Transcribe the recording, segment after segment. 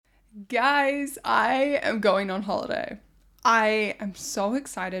Guys, I am going on holiday. I am so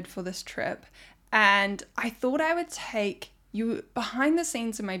excited for this trip, and I thought I would take you behind the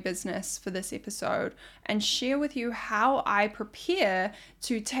scenes of my business for this episode and share with you how I prepare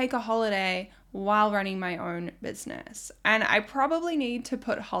to take a holiday while running my own business. And I probably need to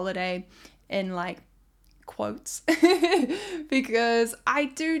put holiday in quotes because I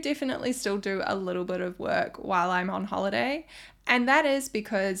do definitely still do a little bit of work while I'm on holiday. And that is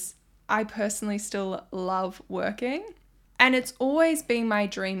because I personally still love working. And it's always been my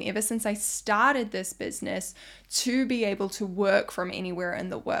dream ever since I started this business to be able to work from anywhere in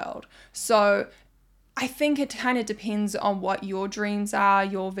the world. So I think it kind of depends on what your dreams are,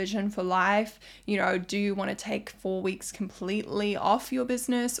 your vision for life. Do you want to take 4 weeks completely off your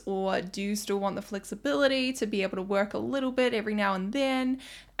business, or do you still want the flexibility to be able to work a little bit every now and then?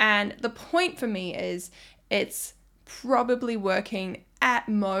 And the point for me is it's probably working at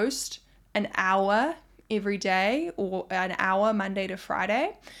most an hour every day or an hour Monday to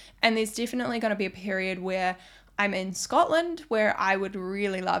Friday. And there's definitely going to be a period where I'm in Scotland where I would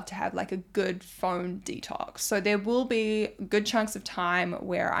really love to have a good phone detox. So there will be good chunks of time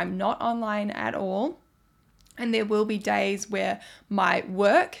where I'm not online at all. And there will be days where my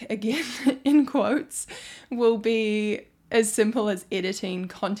work, again in quotes, will be as simple as editing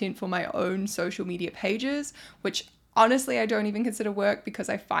content for my own social media pages, which honestly I don't even consider work because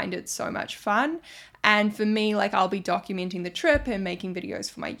I find it so much fun. And for me, I'll be documenting the trip and making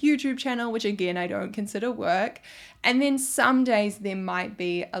videos for my YouTube channel, which again, I don't consider work. And then some days there might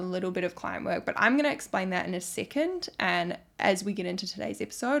be a little bit of client work, but I'm going to explain that in a second. And as we get into today's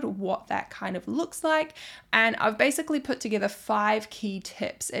episode, what that kind of looks like. And I've basically put together 5 key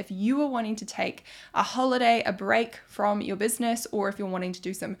tips if you are wanting to take a holiday, a break from your business, or if you're wanting to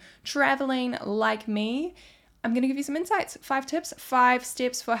do some traveling like me. I'm going to give you some insights, 5 tips, 5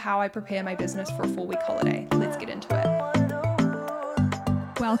 steps for how I prepare my business for a 4-week holiday. Let's get into it.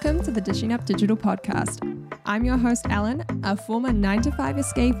 Welcome to the Dishing Up Digital podcast. I'm your host, Ellen, a former 9-to-5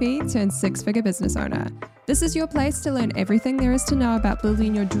 escapee turned 6-figure business owner. This is your place to learn everything there is to know about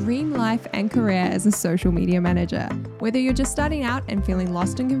building your dream life and career as a social media manager. Whether you're just starting out and feeling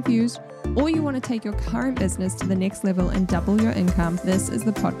lost and confused, or you want to take your current business to the next level and double your income, this is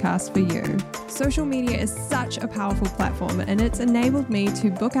the podcast for you. Social media is such a powerful platform, and it's enabled me to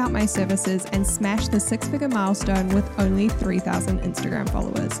book out my services and smash the 6-figure milestone with only 3,000 Instagram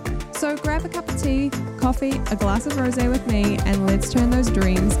followers. So grab a cup of tea, coffee, a glass of rosé with me, and let's turn those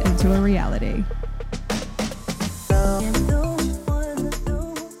dreams into a reality.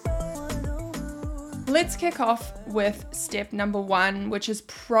 Let's kick off with step number 1, which is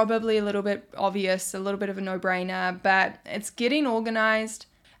probably a little bit obvious, a little bit of a no-brainer, but it's getting organized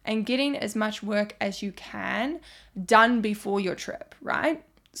and getting as much work as you can done before your trip, right?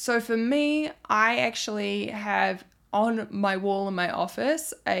 So for me, I actually have on my wall in my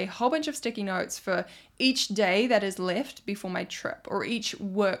office a whole bunch of sticky notes for each day that is left before my trip, or each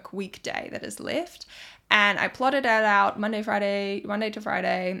work weekday that is left. And I plotted that out Monday to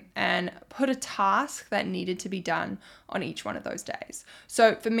Friday, and put a task that needed to be done on each one of those days.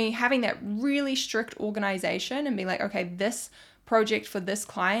 So for me, having that really strict organization and being like, okay, this project for this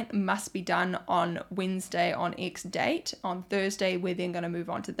client must be done on Wednesday on X date. On Thursday, we're then going to move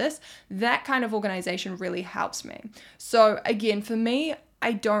on to this. That kind of organization really helps me. So again, for me,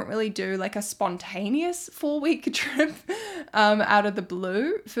 I don't really do a spontaneous 4-week trip out of the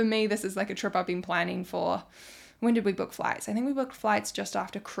blue. For me, this is a trip I've been planning for. When did we book flights? I think we booked flights just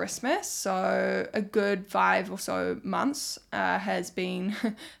after Christmas. So a good 5 or so months has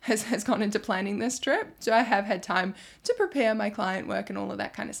gone into planning this trip. So I have had time to prepare my client work and all of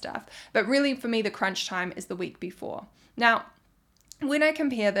that kind of stuff. But really for me, the crunch time is the week before. Now, when I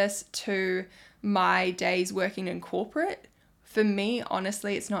compare this to my days working in corporate, for me,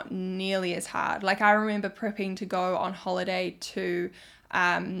 honestly, it's not nearly as hard. I remember prepping to go on holiday to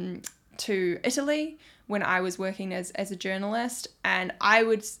Italy when I was working as a journalist, and I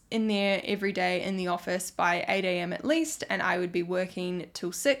was in there every day in the office by 8 a.m. at least, and I would be working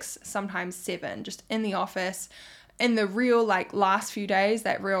till 6, sometimes 7, just in the office. In the real last few days,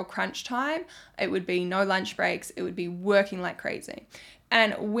 that real crunch time, it would be no lunch breaks, it would be working like crazy.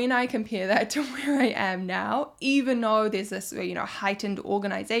 And when I compare that to where I am now, even though there's this, heightened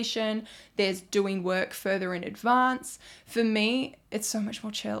organization, there's doing work further in advance, for me, it's so much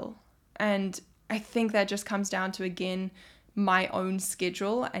more chill. And I think that just comes down to, again, my own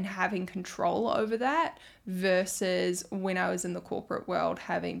schedule and having control over that versus when I was in the corporate world,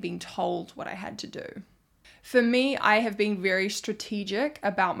 having been told what I had to do. For me, I have been very strategic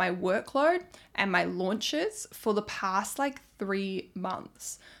about my workload and my launches for the past like 3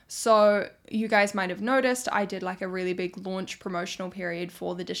 months. So you guys might have noticed I did like a really big launch promotional period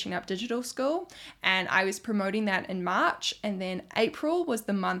for the Dishing Up Digital School, and I was promoting that in March, and then April was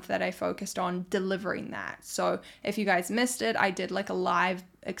the month that I focused on delivering that. So if you guys missed it, I did like a live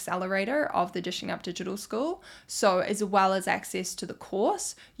accelerator of the Dishing Up Digital School. So as well as access to the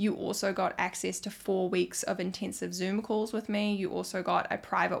course, you also got access to 4 weeks of intensive Zoom calls with me. You also got a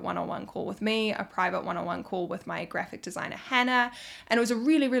private one-on-one call with me, a private one-on-one call with my graphic designer Hannah, and it was a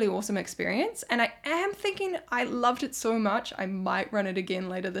really, really awesome experience. And I am thinking I loved it so much I might run it again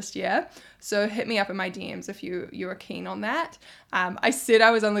later this year. So hit me up in my DMs if you are keen on that. I said I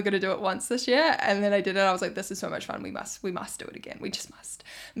was only going to do it once this year, and then I did it. I was like, this is so much fun. We must do it again. We just must.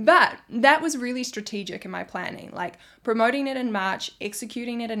 But that was really strategic in my planning, like promoting it in March,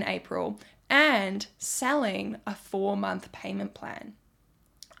 executing it in April, and selling a 4-month payment plan.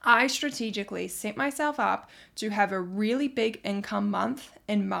 I strategically set myself up to have a really big income month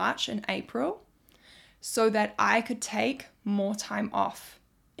in March and April so that I could take more time off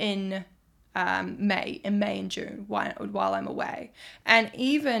in May and June while I'm away. And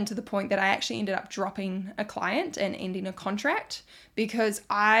even to the point that I actually ended up dropping a client and ending a contract because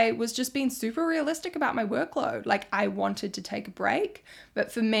I was just being super realistic about my workload. Like I wanted to take a break,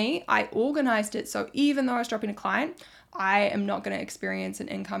 but for me, I organized it so even though I was dropping a client, I am not going to experience an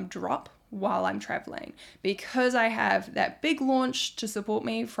income drop while I'm traveling because I have that big launch to support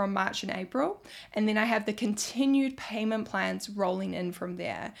me from March and April, and then I have the continued payment plans rolling in from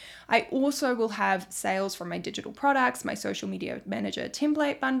there. I also will have sales from my digital products, my social media manager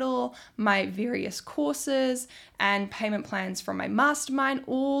template bundle, my various courses, and payment plans from my mastermind.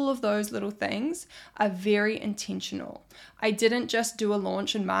 All of those little things are very intentional. I didn't just do a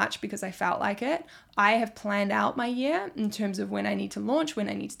launch in March because I felt like it. I have planned out my year in terms of when I need to launch, when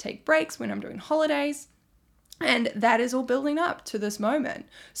I need to take breaks, when I'm doing holidays. And that is all building up to this moment.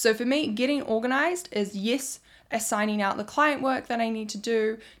 So for me, getting organized is yes, assigning out the client work that I need to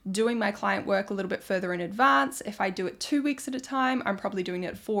do, doing my client work a little bit further in advance. If I do it 2 weeks at a time, I'm probably doing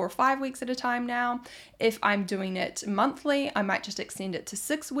it 4 or 5 weeks at a time now. If I'm doing it monthly, I might just extend it to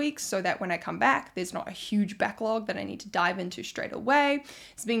 6 weeks so that when I come back, there's not a huge backlog that I need to dive into straight away.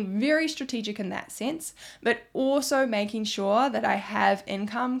 It's being very strategic in that sense, but also making sure that I have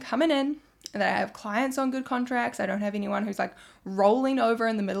income coming in, that I have clients on good contracts. I don't have anyone who's like rolling over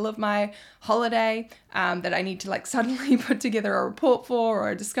in the middle of my holiday that I need to like suddenly put together a report for, or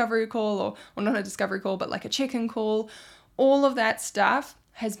a discovery call, or not a discovery call, but like a check-in call. All of that stuff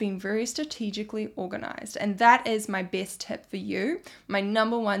has been very strategically organized. And that is my best tip for you. My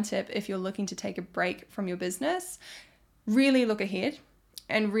number one tip if you're looking to take a break from your business, really look ahead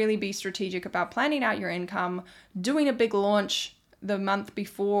and really be strategic about planning out your income, doing a big launch the month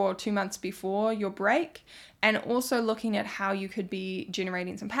before or 2 months before your break, and also looking at how you could be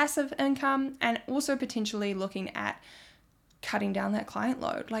generating some passive income, and also potentially looking at cutting down that client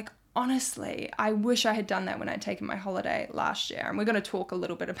load. Like honestly, I wish I had done that when I'd taken my holiday last year, and we're going to talk a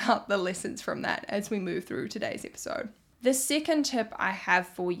little bit about the lessons from that as we move through today's episode. The second tip I have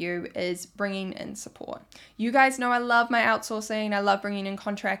for you is bringing in support. You guys know I love my outsourcing. I love bringing in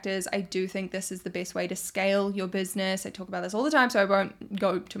contractors. I do think this is the best way to scale your business. I talk about this all the time, so I won't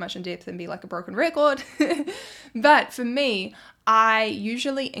go too much in depth and be like a broken record. But for me, I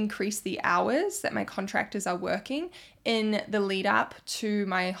usually increase the hours that my contractors are working in the lead up to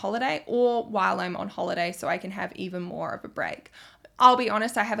my holiday or while I'm on holiday so I can have even more of a break. I'll be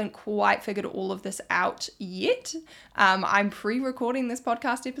honest, I haven't quite figured all of this out yet. I'm pre-recording this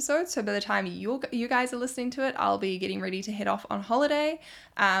podcast episode, so by the time you guys are listening to it, I'll be getting ready to head off on holiday,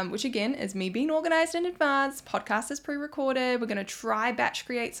 which again is me being organized in advance. Podcast is pre-recorded. We're going to try batch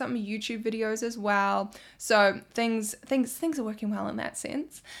create some YouTube videos as well. So things are working well in that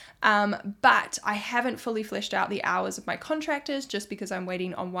sense. But I haven't fully fleshed out the hours of my contractors just because I'm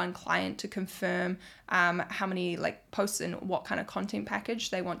waiting on one client to confirm how many like posts and what kind of content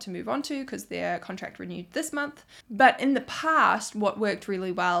package they want to move on to because their contract renewed this month. But in the past, what worked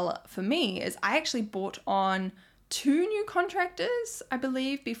really well for me is I actually brought on 2 new contractors, I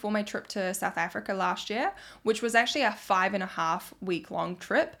believe, before my trip to South Africa last year, which was actually a 5.5 week long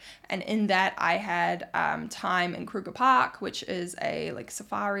trip. And in that I had time in Kruger Park, which is a like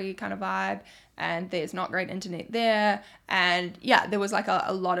safari kind of vibe, and there's not great internet there. And yeah, there was like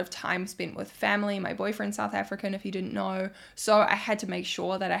a lot of time spent with family. My boyfriend's South African, if you didn't know. So I had to make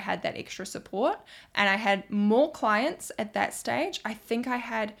sure that I had that extra support. And I had more clients at that stage. I think I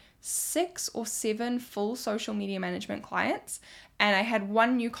had 6 or 7 full social media management clients And I had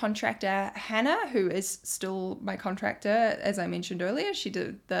one new contractor, Hannah, who is still my contractor. As I mentioned earlier, she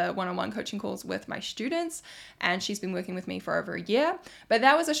did the one-on-one coaching calls with my students, and she's been working with me for over a year. But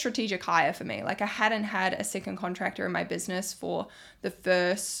that was a strategic hire for me. Like, I hadn't had a second contractor in my business for the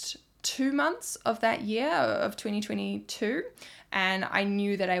first 2 months of that year of 2022. And I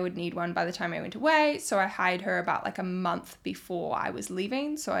knew that I would need one by the time I went away. So I hired her about like a month before I was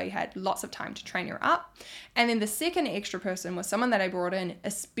leaving. So I had lots of time to train her up. And then the second extra person was someone that I brought in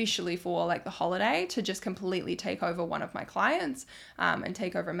especially for like the holiday to just completely take over one of my clients and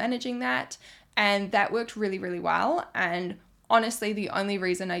take over managing that. And that worked really, really well. And honestly, the only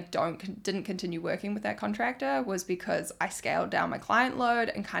reason I didn't continue working with that contractor was because I scaled down my client load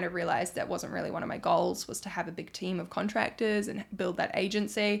and kind of realized that wasn't really one of my goals, was to have a big team of contractors and build that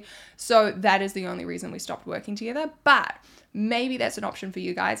agency. So that is the only reason we stopped working together. But maybe that's an option for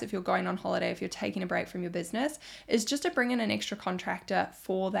you guys if you're going on holiday, if you're taking a break from your business, is just to bring in an extra contractor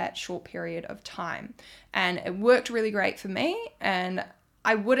for that short period of time. And it worked really great for me, and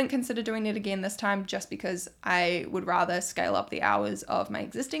I wouldn't consider doing it again this time just because I would rather scale up the hours of my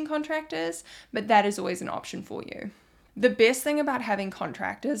existing contractors, but that is always an option for you. The best thing about having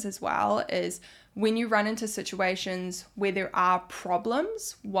contractors as well is when you run into situations where there are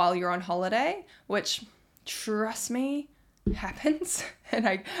problems while you're on holiday, which, trust me, happens, and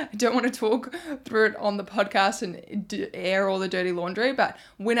I don't want to talk through it on the podcast and air all the dirty laundry, but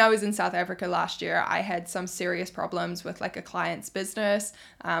when I was in South Africa last year, I had some serious problems with like a client's business.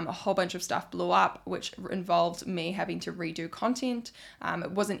 A whole bunch of stuff blew up, which involved me having to redo content.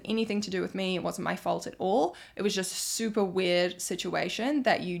 It wasn't anything to do with me. It wasn't my fault at all. It was just a super weird situation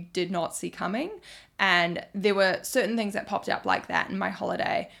that you did not see coming. And there were certain things that popped up like that in my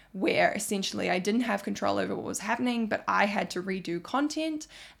holiday where essentially I didn't have control over what was happening, but I had to redo content.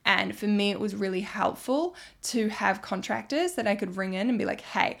 And for me, it was really helpful to have contractors that I could ring in and be like,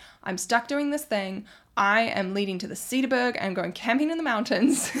 hey, I'm stuck doing this thing. I am leading to the Cedarburg and going camping in the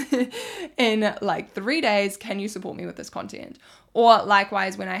mountains in like 3 days. Can you support me with this content? Or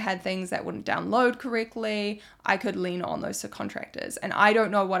likewise, when I had things that wouldn't download correctly, I could lean on those contractors. And I don't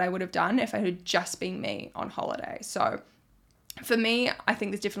know what I would have done if it had just been me on holiday. So for me, I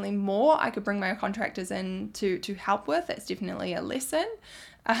think there's definitely more I could bring my contractors in to help with. It's definitely a lesson,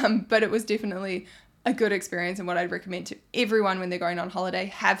 but it was definitely a good experience, and what I'd recommend to everyone when they're going on holiday,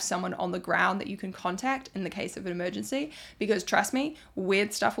 have someone on the ground that you can contact in the case of an emergency, because trust me,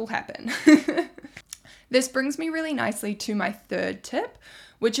 weird stuff will happen. This brings me really nicely to my third tip,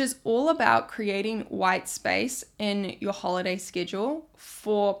 which is all about creating white space in your holiday schedule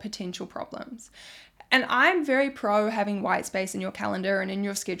for potential problems. And I'm very pro having white space in your calendar and in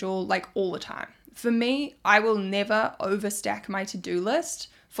your schedule like all the time. For me, I will never overstack my to-do list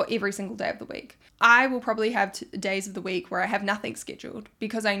for every single day of the week. I will probably have days of the week where I have nothing scheduled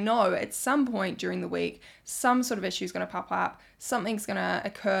because I know at some point during the week, some sort of issue is going to pop up, something's going to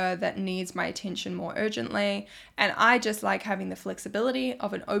occur that needs my attention more urgently. And I just like having the flexibility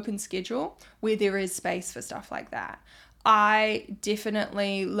of an open schedule where there is space for stuff like that. I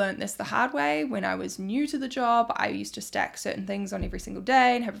definitely learned this the hard way when I was new to the job. I used to stack certain things on every single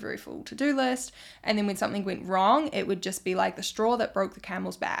day and have a very full to-do list. And then when something went wrong, it would just be like the straw that broke the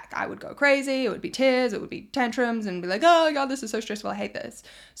camel's back. I would go crazy. It would be tears. It would be tantrums and be like, oh God, this is so stressful. I hate this.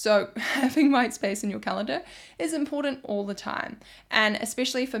 So having white space in your calendar is important all the time. And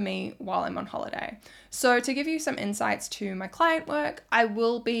especially for me while I'm on holiday. So to give you some insights to my client work, I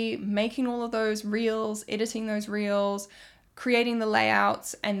will be making all of those reels, editing those reels, creating the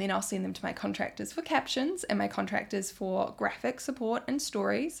layouts, and then I'll send them to my contractors for captions and my contractors for graphic support and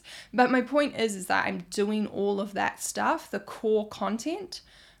stories. But my point is that I'm doing all of that stuff, the core content,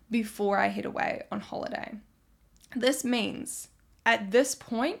 before I head away on holiday. This means at this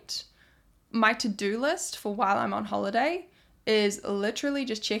point, my to-do list for while I'm on holiday is literally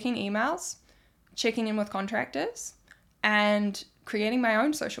just checking emails, checking in with contractors, and creating my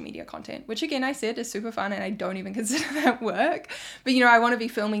own social media content, which again, I said is super fun and I don't even consider that work. But I want to be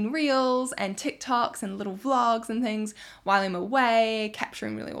filming reels and TikToks and little vlogs and things while I'm away,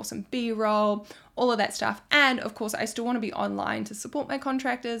 capturing really awesome B-roll, all of that stuff. And of course, I still want to be online to support my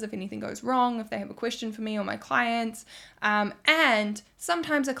contractors if anything goes wrong, if they have a question for me or my clients. And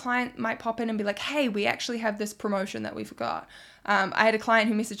sometimes a client might pop in and be like, hey, we actually have this promotion that we forgot. I had a client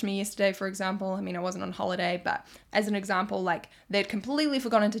who messaged me yesterday, for example. I wasn't on holiday, but as an example, like they'd completely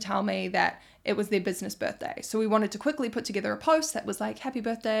forgotten to tell me that it was their business birthday. So we wanted to quickly put together a post that was like, happy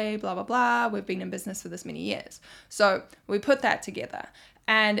birthday, blah, blah, blah. We've been in business for this many years. So we put that together.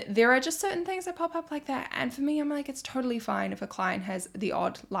 And there are just certain things that pop up like that. And for me, I'm like, it's totally fine if a client has the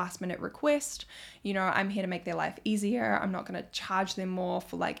odd last minute request. You know, I'm here to make their life easier. I'm not going to charge them more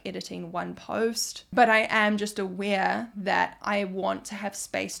for like editing one post. But I am just aware that I want to have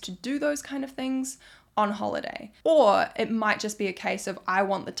space to do those kind of things on holiday. Or it might just be a case of I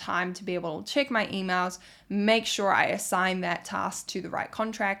want the time to be able to check my emails, make sure I assign that task to the right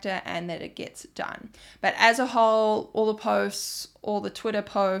contractor and that it gets done. But as a whole, all the posts, all the Twitter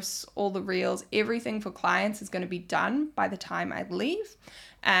posts, all the reels, everything for clients is going to be done by the time I leave.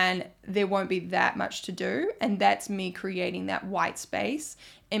 And there won't be that much to do. And that's me creating that white space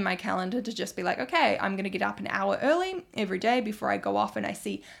in my calendar to just be like, okay, I'm going to get up an hour early every day before I go off and I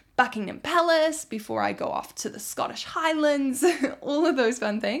see Buckingham Palace, before I go off to the Scottish Highlands, all of those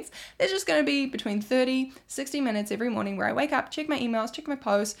fun things. There's just going to be between 30, 60 minutes every morning where I wake up, check my emails, check my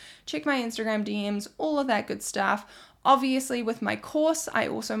posts, check my Instagram DMs, all of that good stuff. Obviously, with my course, I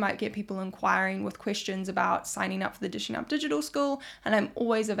also might get people inquiring with questions about signing up for the Dishing Up Digital School, and I'm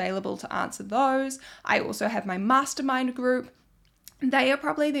always available to answer those. I also have my mastermind group. They are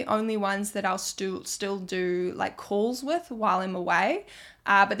probably the only ones that I'll still do like calls with while I'm away.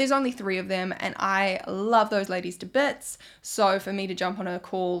 But there's only 3 of them and I love those ladies to bits. So for me to jump on a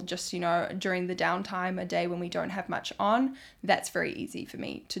call just, during the downtime, a day when we don't have much on, that's very easy for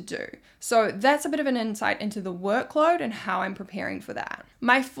me to do. So that's a bit of an insight into the workload and how I'm preparing for that.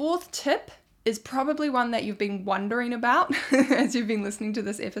 My 4th tip is probably one that you've been wondering about as you've been listening to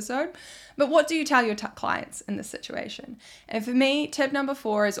this episode. But what do you tell your clients in this situation? And for me, tip number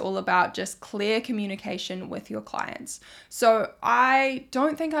 4 is all about just clear communication with your clients. So I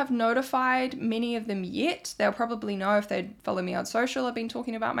don't think I've notified many of them yet. They'll probably know if they follow me on social. I've been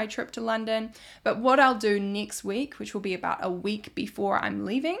talking about my trip to London. But what I'll do next week, which will be about a week before I'm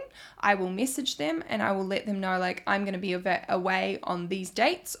leaving, I will message them and I will let them know like I'm going to be away on these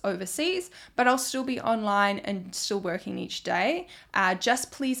dates overseas, but I'll still be online and still working each day.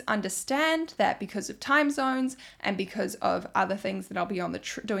 Just please understand that because of time zones and because of other things that I'll be on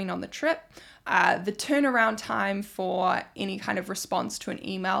doing on the trip, the turnaround time for any kind of response to an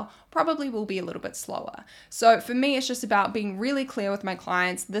email probably will be a little bit slower. So for me, it's just about being really clear with my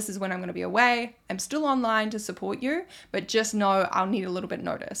clients. This is when I'm going to be away. I'm still online to support you, but just know I'll need a little bit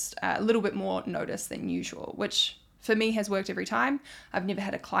more notice than usual, which for me has worked every time. I've never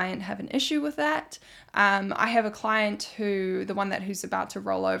had a client have an issue with that. I have a client who's about to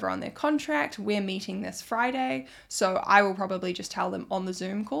roll over on their contract. We're meeting this Friday. So I will probably just tell them on the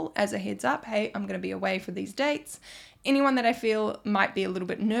Zoom call as a heads up, hey, I'm going to be away for these dates. Anyone that I feel might be a little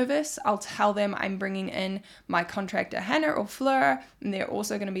bit nervous, I'll tell them I'm bringing in my contractor Hannah or Fleur, and they're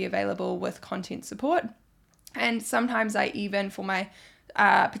also going to be available with content support. And sometimes for my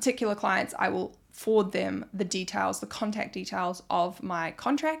particular clients, I will forward them the contact details of my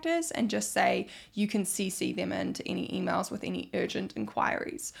contractors and just say you can CC them into any emails with any urgent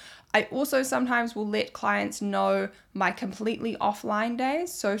inquiries. I also sometimes will let clients know my completely offline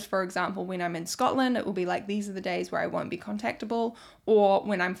days. So for example, when I'm in Scotland, it will be like, these are the days where I won't be contactable. Or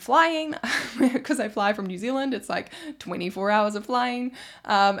when I'm flying, because I fly from New Zealand, it's like 24 hours of flying.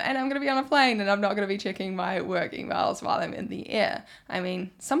 And I'm going to be on a plane and I'm not going to be checking my work emails while I'm in the air. I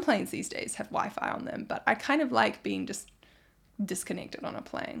mean, some planes these days have Wi-Fi on them, but I kind of like being just disconnected on a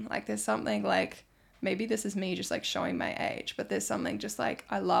plane. Like there's something like, maybe this is me just like showing my age, but there's something just like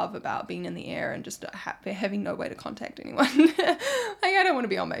I love about being in the air and just having no way to contact anyone. Like I don't want to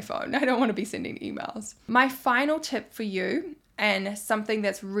be on my phone. I don't want to be sending emails. My final tip for you, and something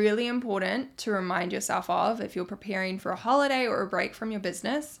that's really important to remind yourself of if you're preparing for a holiday or a break from your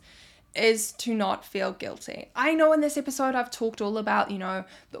business, is to not feel guilty. I know in this episode I've talked all about, the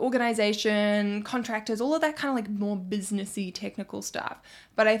organization, contractors, all of that kind of like more businessy technical stuff.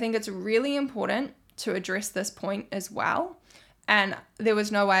 But I think it's really important to address this point as well. And there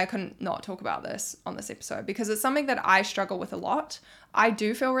was no way I couldn't not talk about this on this episode because it's something that I struggle with a lot. I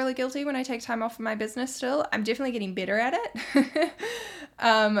do feel really guilty when I take time off from my business still. I'm definitely getting better at it.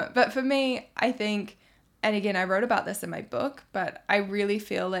 But for me, I think, and again, I wrote about this in my book, but I really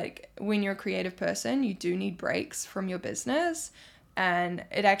feel like when you're a creative person, you do need breaks from your business. And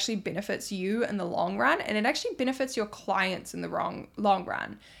it actually benefits you in the long run. And it actually benefits your clients in the long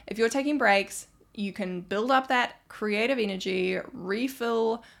run. If you're taking breaks, you can build up that creative energy,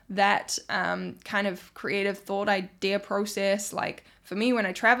 refill that kind of creative thought idea process. Like for me, when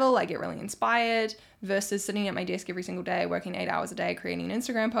I travel, I get really inspired versus sitting at my desk every single day, working 8 hours a day, creating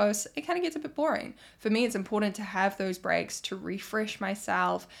Instagram posts. It kind of gets a bit boring. For me, it's important to have those breaks to refresh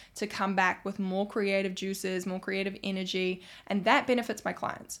myself, to come back with more creative juices, more creative energy, and that benefits my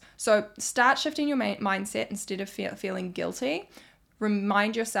clients. So start shifting your mindset instead of feeling guilty.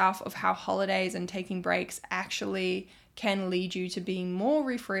 remind yourself of how holidays and taking breaks actually can lead you to being more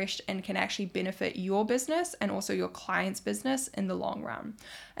refreshed and can actually benefit your business and also your client's business in the long run.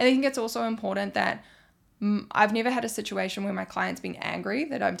 I think it's also important that I've never had a situation where my client's been angry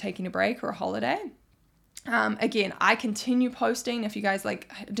that I'm taking a break or a holiday. Again, I continue posting. If you guys I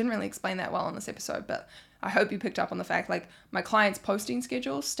didn't really explain that well in this episode, but I hope you picked up on the fact my client's posting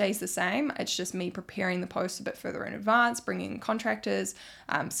schedule stays the same. It's just me preparing the posts a bit further in advance, bringing in contractors,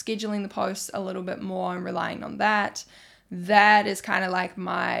 scheduling the posts a little bit more and relying on that. That is kind of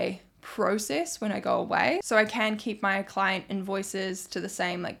my process when I go away. So I can keep my client invoices to the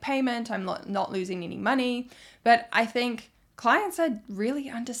same payment. I'm not losing any money. But I think clients are really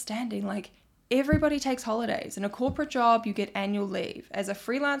understanding. Everybody takes holidays. In a corporate job, you get annual leave. As a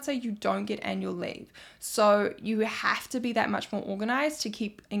freelancer, you don't get annual leave. So you have to be that much more organized to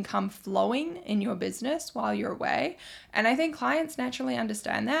keep income flowing in your business while you're away. And I think clients naturally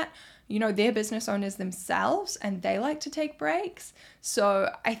understand that. They're business owners themselves and they like to take breaks. So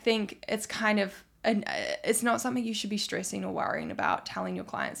I think it's it's not something you should be stressing or worrying about, telling your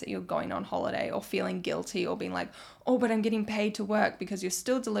clients that you're going on holiday or feeling guilty or being oh, but I'm getting paid to work, because you're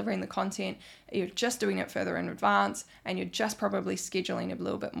still delivering the content. You're just doing it further in advance and you're just probably scheduling a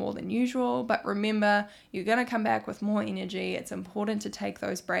little bit more than usual. But remember, you're going to come back with more energy. It's important to take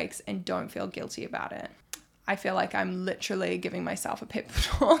those breaks and don't feel guilty about it. I feel like I'm literally giving myself a pep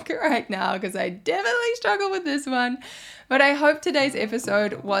talk right now because I definitely struggle with this one. But I hope today's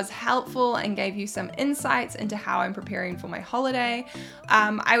episode was helpful and gave you some insights into how I'm preparing for my holiday.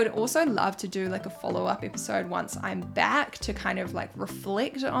 I would also love to do a follow-up episode once I'm back to kind of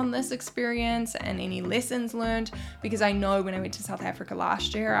reflect on this experience and any lessons learned, because I know when I went to South Africa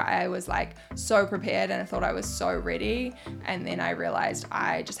last year, I was so prepared and I thought I was so ready. And then I realized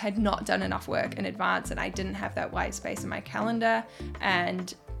I just had not done enough work in advance and I didn't have that white space in my calendar.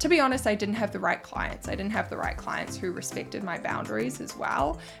 And to be honest, I didn't have the right clients. I didn't have the right clients who respected my boundaries as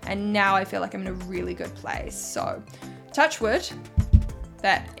well. And now I feel like I'm in a really good place. So touch wood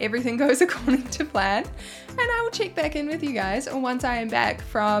that everything goes according to plan. And I will check back in with you guys once I am back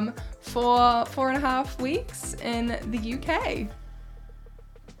from 4.5 weeks in the UK.